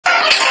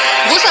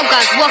up,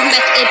 guys? Welcome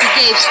back to ep2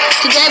 Games.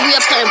 Today we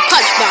are playing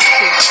punch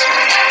boxing.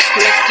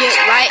 Let's get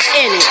right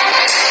in it.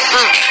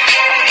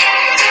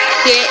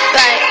 Get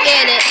right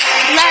in it.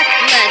 Let's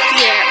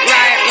get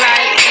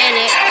right in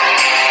it.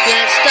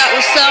 Let's start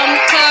with some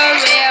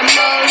career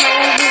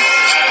mode.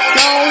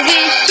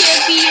 Novice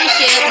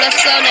championship. Let's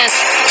go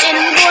next.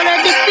 And we're gonna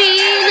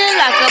defeat it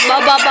like a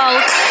bubble.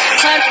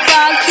 Punch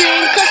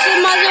boxing,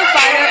 customize your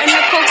fighter in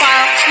the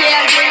profile.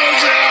 Yeah.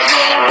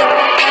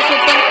 That's what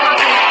punch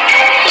boxing.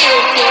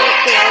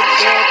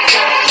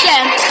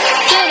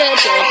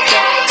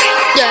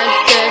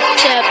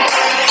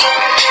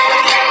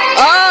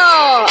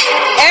 Oh,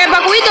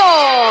 everybody,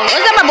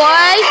 what's up, my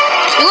boy?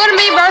 You're gonna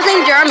be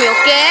versing Jeremy,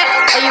 okay?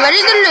 Are you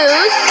ready to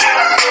lose?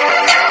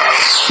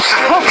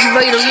 I hope you're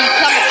ready to lose.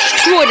 I'm gonna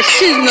destroy the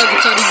season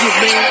nuggets out of you,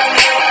 man.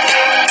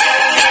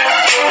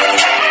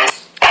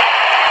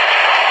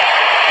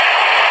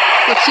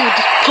 Let's see what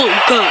this punk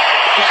got.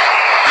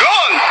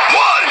 Gone!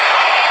 One!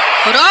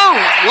 Hold on,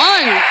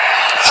 one.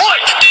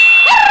 Fight!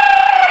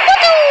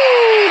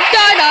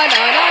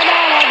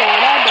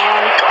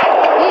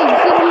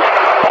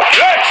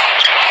 Yes!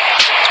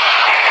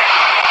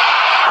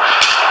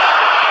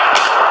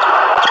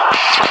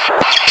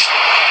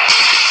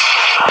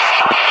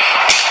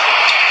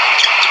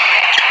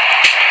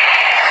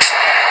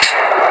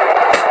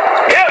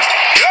 Yes!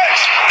 Yes!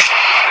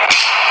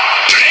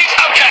 Grenade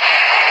out there!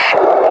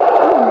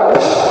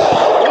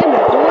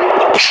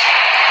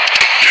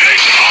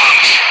 Grenade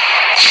punch!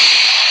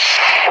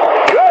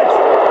 Yes!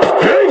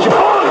 Grenade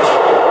punch!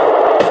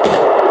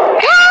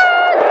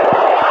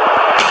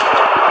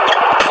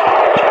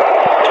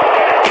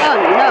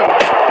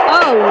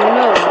 Oh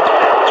no.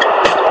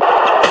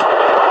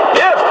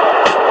 Yes!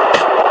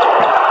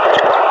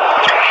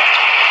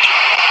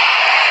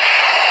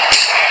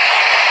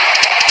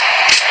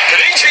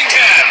 Grenade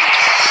can!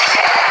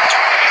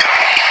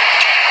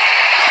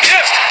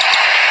 Yes!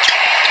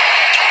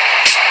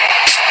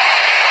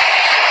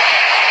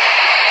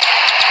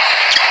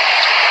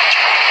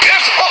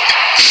 Yes! Oh!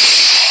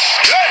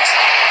 Yes!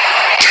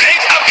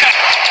 Grenade out there!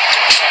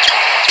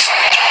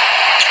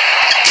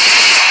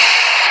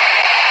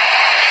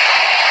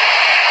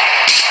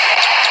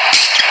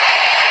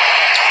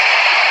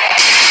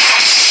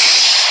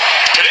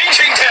 Grenade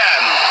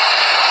can!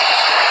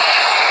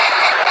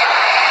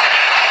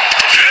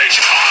 Grenade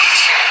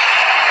punch!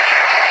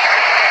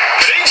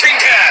 Grenade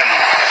can!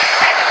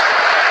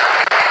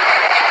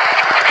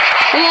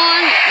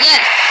 One,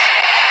 yes.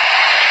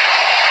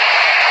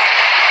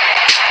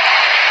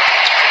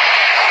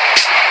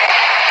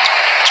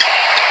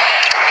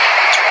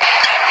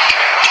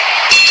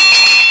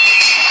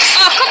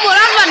 Oh, come on,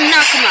 I'm gonna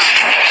knock him out.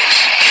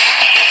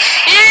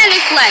 And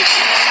it's like,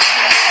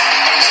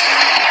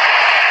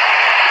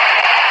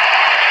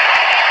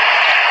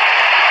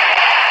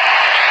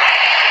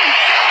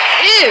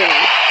 ew.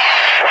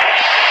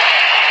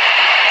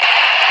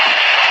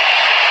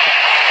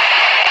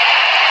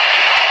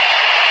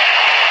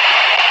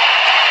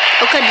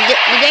 Okay, did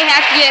they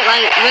have to get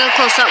like real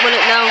close up with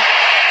it though?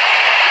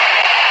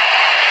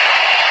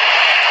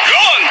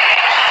 One!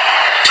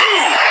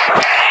 Two!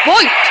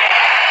 Boy!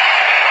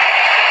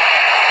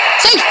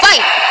 Say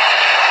fight!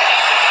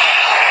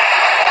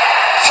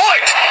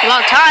 Fight!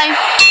 About time.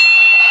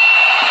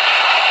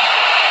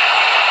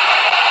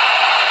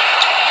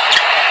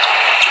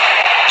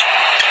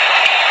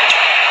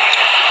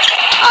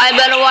 I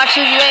better watch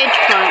his rage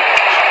punch.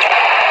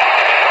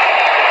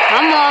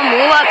 Come on,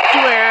 move up to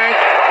Eric.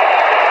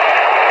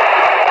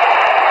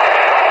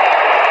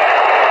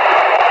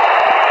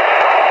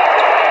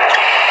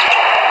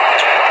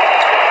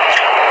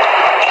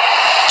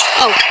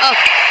 Oh,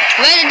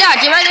 ready to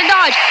dodge, you ready to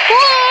dodge.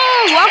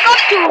 Whoa, walk up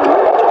to him.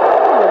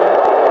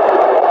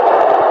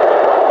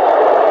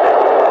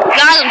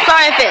 Guys, I'm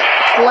sorry if it's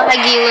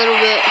laggy a little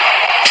bit.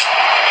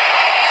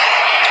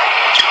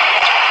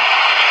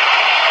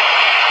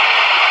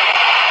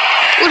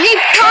 Would he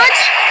punch?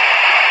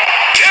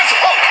 Yes!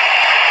 Oh!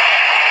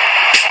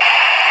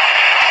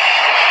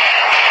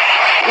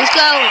 Let's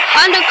go.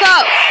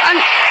 Undercut.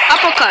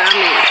 Uppercut, I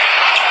mean.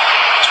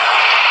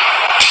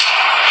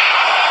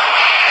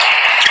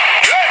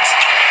 Yes!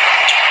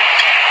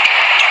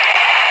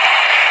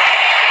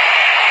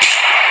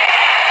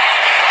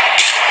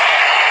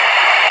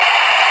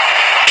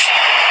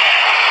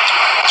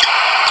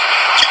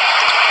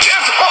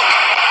 Yes! Oh!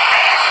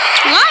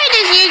 Why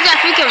did he use that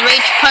freaking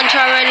rage punch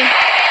already?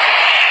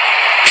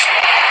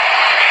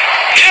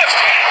 Yes!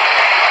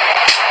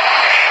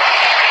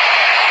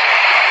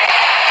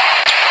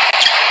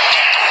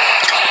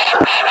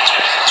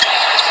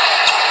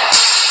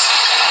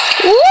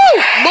 Woo,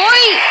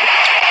 boy!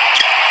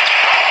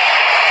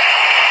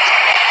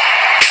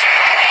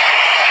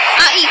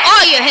 I eat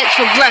all your hits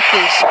for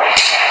breakfast.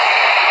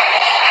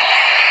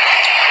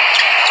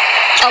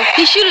 Oh,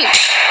 he's shooting.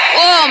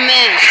 Oh,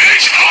 man.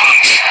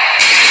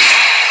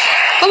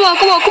 Come on.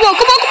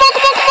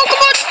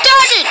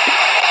 Dodge it.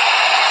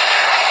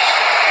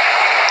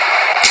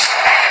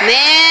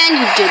 Man,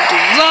 you did the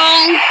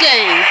wrong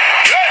thing.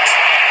 Yes!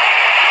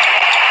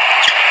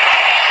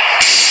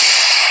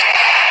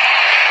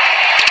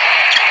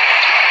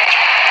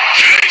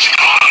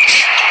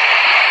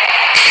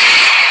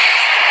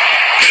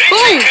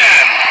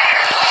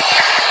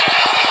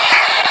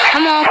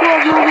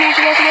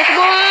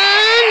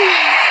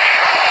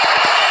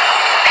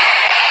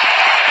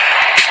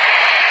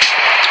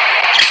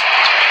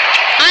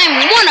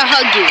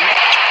 hug you.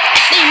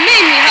 They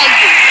made me hug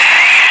you.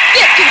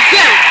 Get to the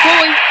ground,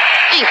 boy.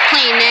 Ain't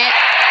playing that.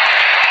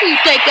 Who you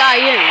think I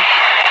am?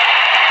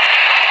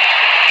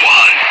 1,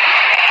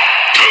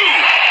 2,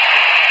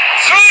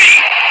 3,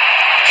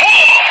 4.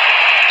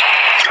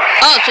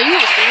 Oh, so you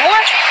want some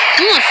more?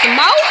 You want some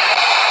more?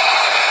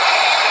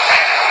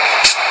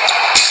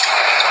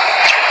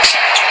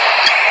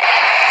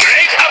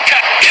 Grenade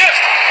upcat. Yes.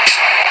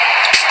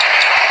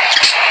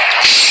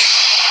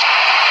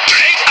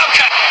 Grenade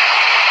upcat.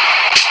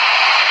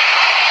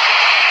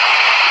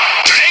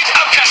 Grenade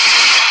upcat.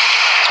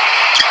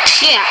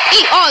 Yeah,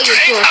 eat all your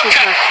drawers for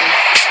breakfast.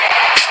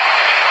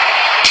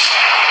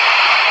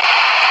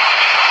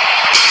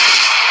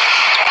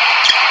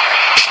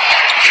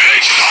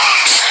 Grenade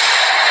bombs.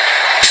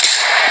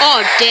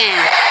 Oh,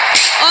 damn.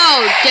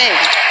 Oh, damn.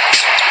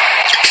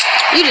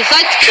 You just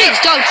like the kids,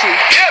 don't you?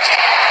 Yes.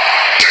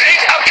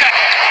 Grenade upcat.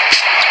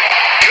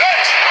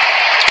 Good.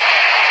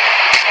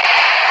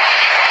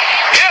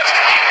 Yes.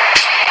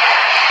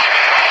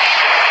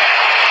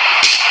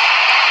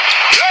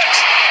 Good.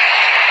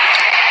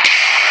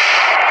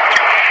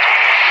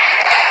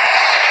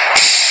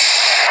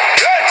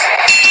 Good.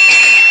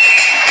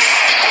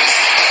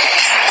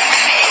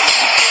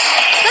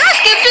 Can I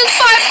skip this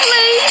part,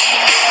 please?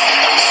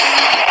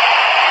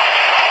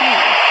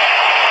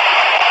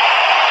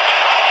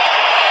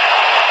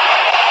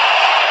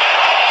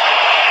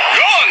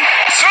 Run.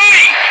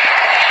 3.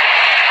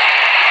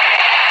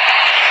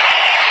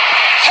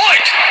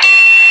 Fight.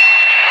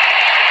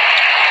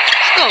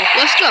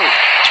 Let's go.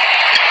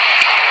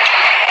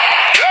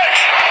 Good.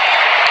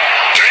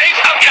 Grenade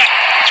upcat.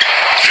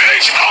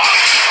 Grenade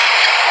bombs.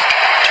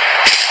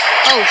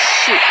 Oh,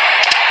 shoot.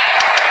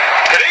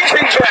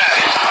 Grenade jam.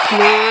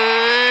 Come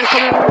on,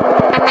 come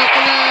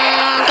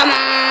on, come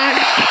on.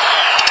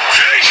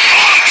 Grenade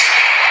bombs.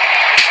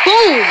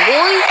 Boom,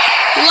 boy.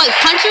 You like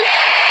punching?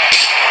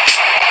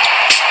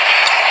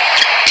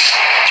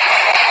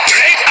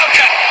 Grenade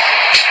upcat.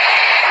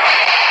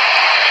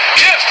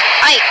 Yes.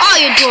 I ate all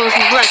your drawers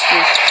for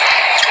breakfast.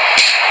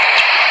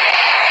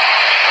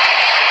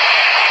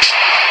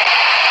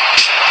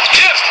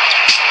 Yes.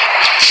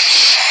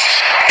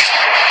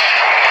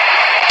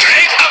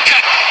 Grenade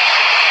upcat.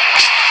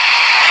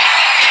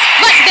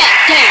 Right back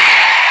down.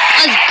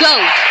 Let's go.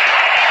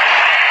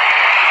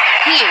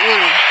 He ain't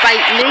gonna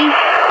bite me. 1,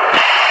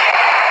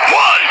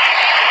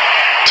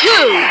 2,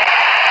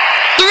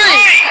 3,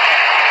 3,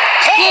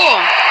 4,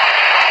 4,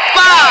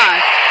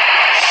 5,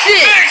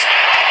 6, 6,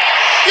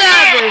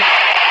 7,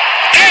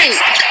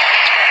 8.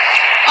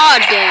 Oh,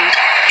 damn.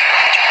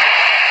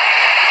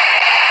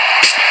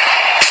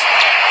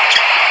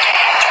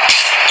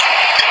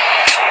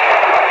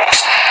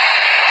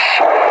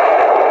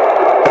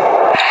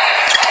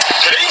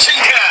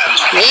 Grenade jam.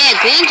 Yeah,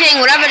 binging,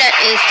 whatever that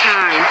is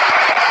time.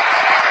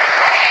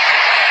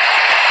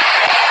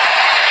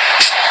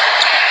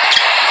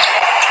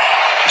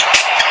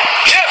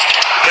 Yes.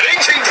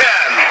 Grenade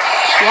jam.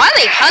 Why are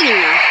they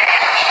hugging her?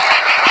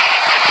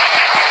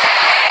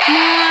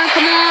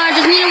 Come on, I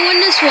just need to win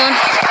this one.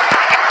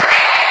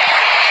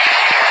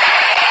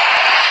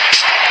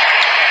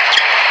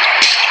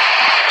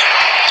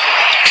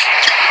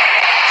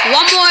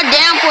 One more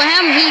down for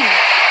him, he's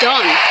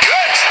done.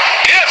 Good.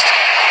 Yes.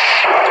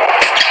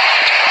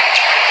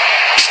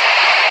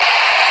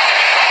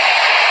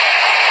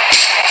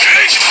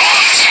 Grenade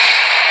bombs.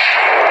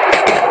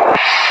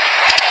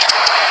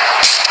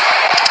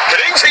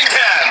 Grenade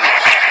jam.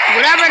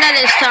 Whatever that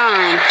is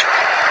time.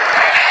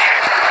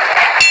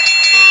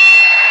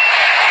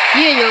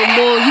 Yeah, young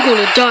boy, you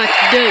gonna die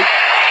today.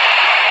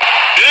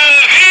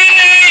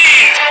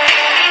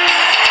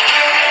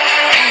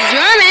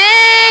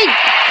 German!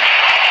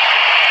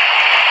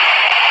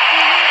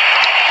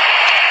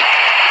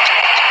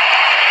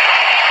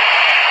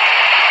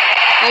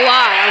 Oh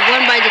wow, I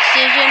won by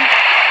decision.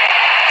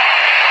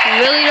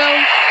 Really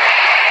though?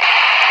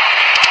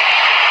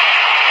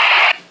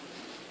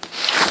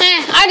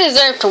 I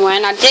deserve to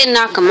win. I did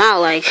knock him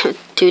out like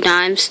 2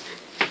 times.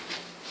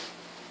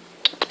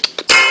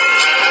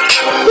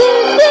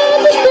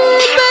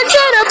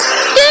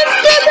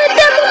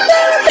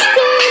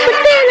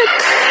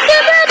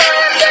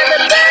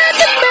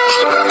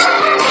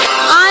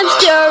 I'm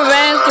still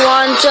rank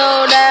 1,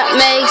 so that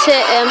makes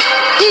him.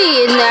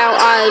 He is now,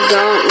 I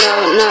don't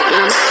know,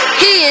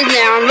 he is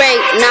now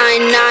rank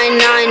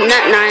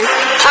 99999.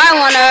 I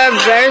wanna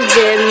verse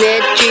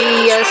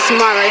Demetrius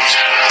Morris.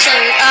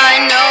 Say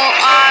I know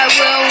I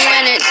will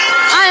win it.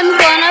 I'm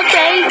gonna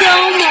play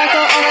Joe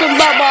Michael on some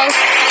bubbles.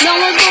 No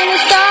one's gonna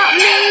stop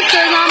me,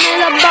 cause I'm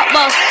in a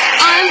bubble.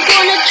 I'm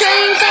gonna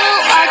train so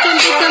I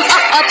can beat them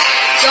up.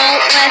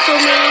 Don't mess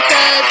with me,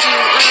 cause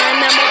I'm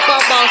in my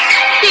bubbles.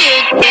 To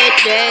the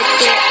gym.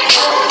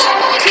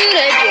 To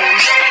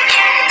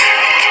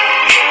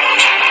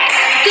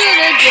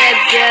the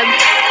gym.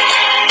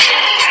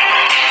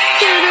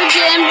 To the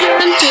gym,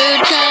 to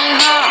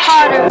train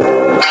harder.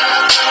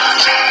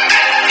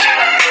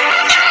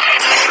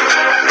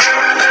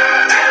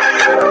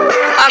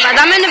 Alright guys,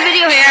 I'm in the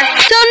video here.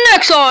 Till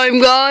next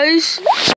time guys.